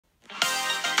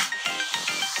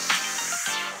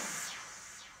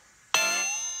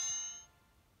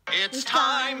It's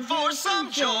time for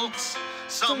some jokes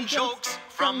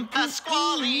from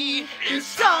Pasquale.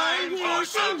 It's time for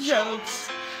some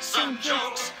jokes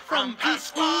from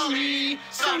Pasquale.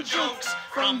 Some jokes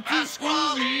from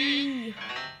Pasquale.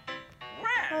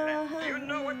 Well, you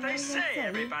know what they say,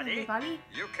 everybody.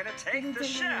 You can take the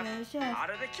chef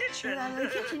out of the kitchen,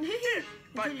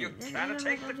 but you cannot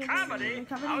take the comedy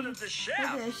out of the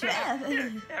chef.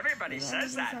 Everybody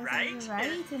says that, right?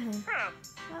 Well,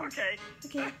 okay.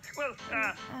 Well,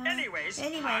 anyways,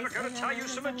 I'm going to tell you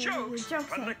some jokes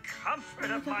from the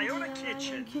comfort of my own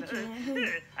kitchen.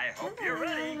 I hope you're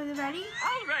ready.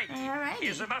 All right.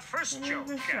 Here's my first joke.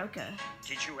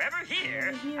 Did you ever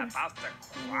hear about the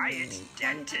quiet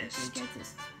dentist?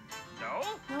 No?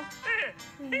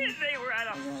 They were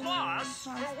at a floss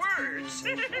for words.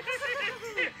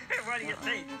 What do you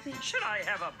think? Should I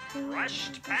have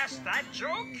brushed past that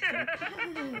joke?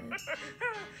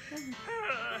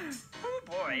 Oh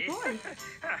boy.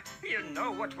 You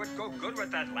know what would go good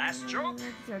with that last joke?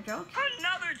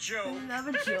 Another joke.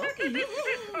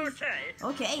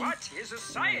 Okay. What is a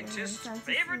scientist's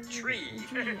favorite tree?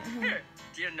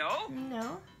 Do you know?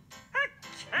 No.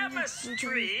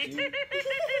 Chemistry.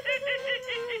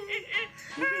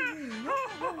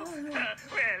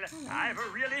 Well, I've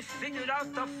really figured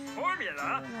out the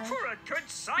formula for a good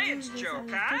science joke,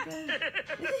 huh?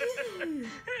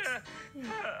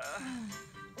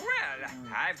 Well,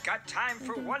 I've got time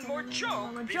for one more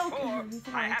joke before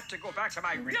I have to go back to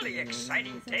my really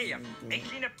exciting day of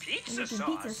making a pizza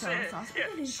sauce.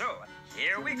 So,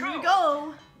 here we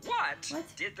go. What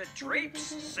did the drapes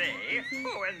say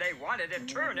when they wanted a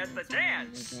turn at the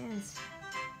dance?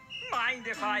 Mind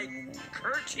if I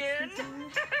curtain?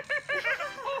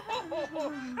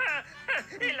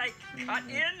 Like cut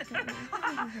in?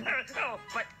 Oh,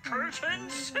 but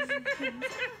curtains?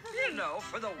 You know,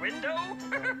 for the window?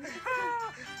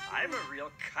 I'm a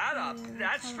real cut up,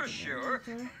 that's for sure.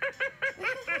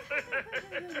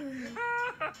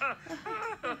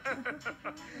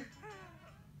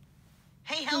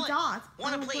 Hey, Helen,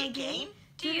 want to play a game?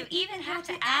 Do you even have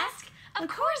to ask? Of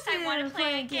course I want to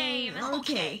play a game.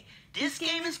 Okay, this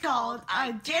game is called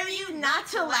I Dare You Not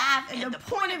to Laugh, and the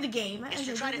point of the game is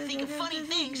to try to think of funny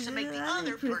things to make the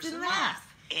other person laugh.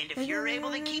 And if you're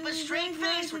able to keep a straight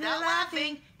face without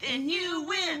laughing, then you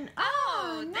win.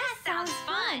 Oh, that sounds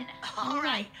fun. All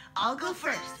right, I'll go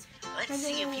first. Let's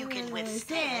see if you can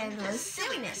withstand the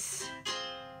silliness.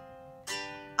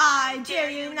 I dare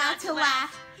you not to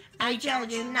laugh. I dare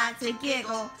you not to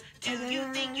giggle. Do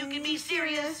you think you can be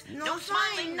serious? No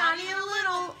smiling, not even a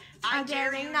little. I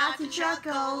dare you not to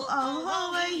chuckle.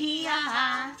 Oh, hee, ha,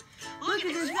 ha. Look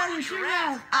at this funny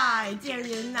giraffe. I dare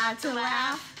you not to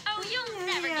laugh. Oh, you'll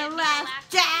never get me to laugh.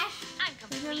 Dash. I'm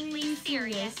completely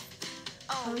serious.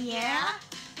 Oh, yeah?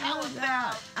 How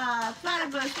about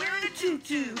platypus wearing a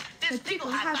tutu? This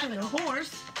beagle having a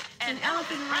horse. An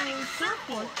elephant riding a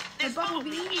surfboard. The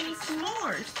bumblebee eating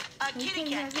s'mores. A kitty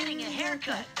cat getting a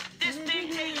haircut. This big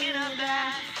taking a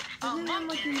bath. A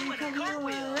monkey doing a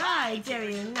cartwheel. I dare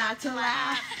you not to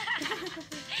laugh.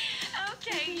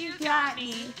 Okay, you got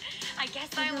me. I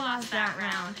guess I lost that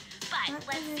round. But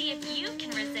let's see if you can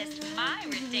resist my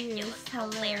ridiculous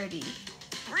hilarity.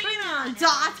 Bring it on,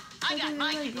 Dot. I got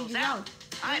my giggles out.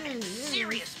 I'm in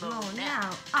serious mode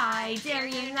now. I dare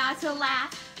you not to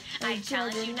laugh. I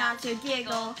challenge you not to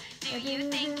giggle. Do you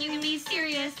think you can be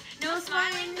serious? No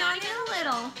smiling, not even a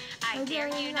little. I dare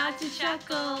you not to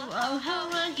chuckle. Oh, ho,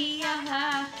 hee, ha,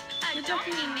 ha. Don't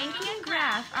be making a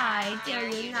graph. I dare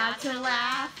you not to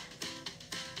laugh.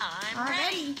 I'm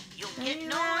ready. You'll get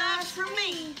no laughs from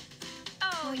me.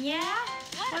 Oh, yeah?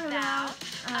 What about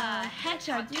a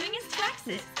hedgehog doing his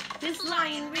taxes? This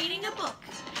lion reading a book.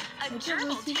 A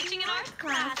gerbil teaching an art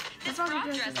class. This frog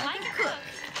dressed like a cook.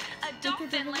 A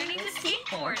dolphin learning to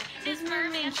skateboard. This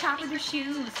merman chopping her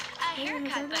shoes. A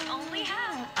haircut but only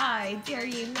half. I dare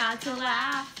you not to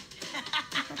laugh.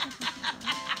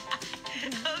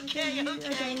 Okay.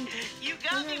 You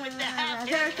got me with the half.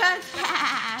 Haircut's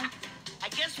bad. I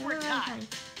guess we're tied.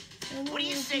 What do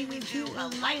you say we do a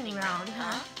lightning round,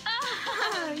 huh?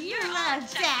 Oh, you're a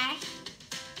dash.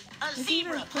 A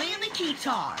zebra playing the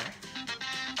guitar.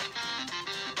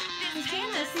 This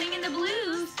panda singing the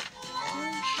blues.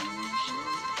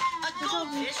 A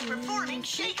goldfish performing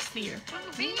Shakespeare.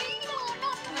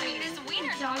 This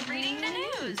wiener dog reading the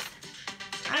news.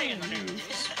 I am news.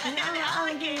 An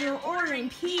alligator ordering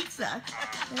pizza.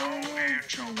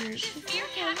 Beer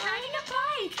cat riding a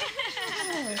bike.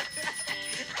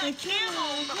 A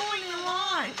camel going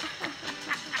along.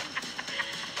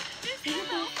 This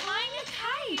hippo flying a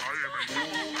kite.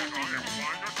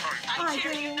 I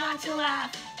dare you not to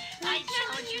laugh. I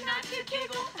challenge you not to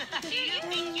giggle. Do you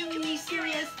think you can be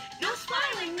serious? No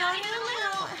smiling, not even a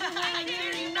little. I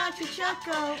dare you not to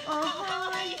chuckle.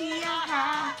 Oh,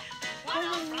 yeah.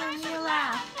 When you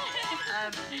laugh.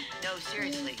 No,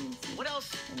 seriously. What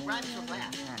else rhymes with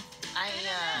laugh? I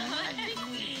think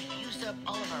we used up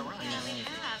all of our rhymes.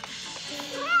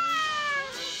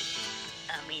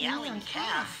 A meowing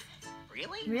calf.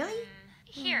 Really? Really?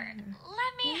 Here,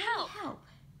 let me help.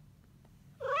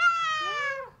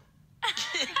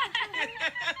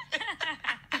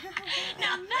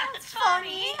 Now that's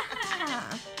funny.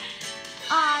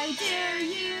 I dare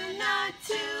you not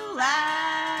to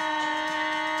laugh.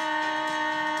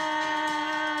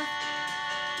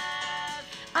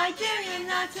 I dare you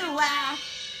not to laugh.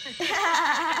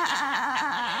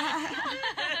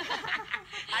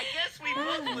 I guess we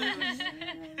both lose.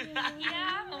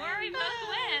 Yeah, or we both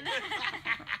win.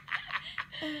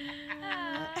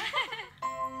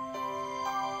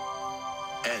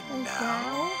 And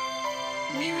now,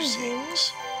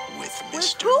 Musings with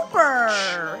Mr. Cooper.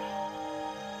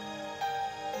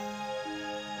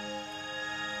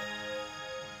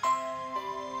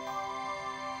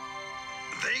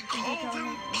 They call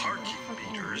them parking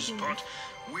meters, but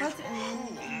with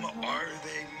whom are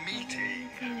they meeting?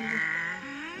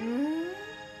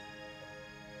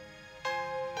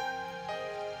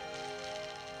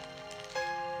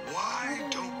 Why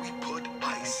don't we put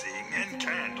icing and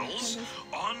candles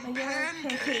on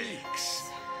pancakes?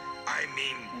 I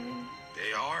mean,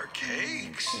 they are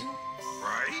cakes,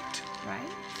 right?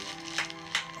 Right?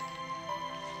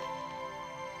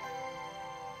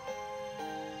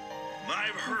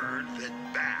 I've heard that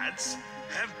bats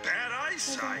have bad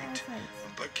eyesight,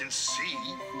 but can see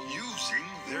using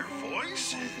their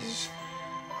voices.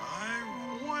 I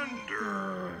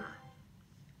wonder...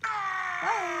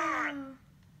 Ah!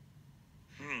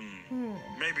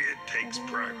 Maybe it takes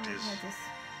practice.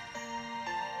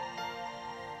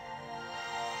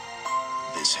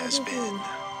 This has been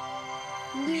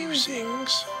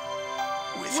Musings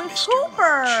with Mr.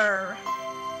 Cooper.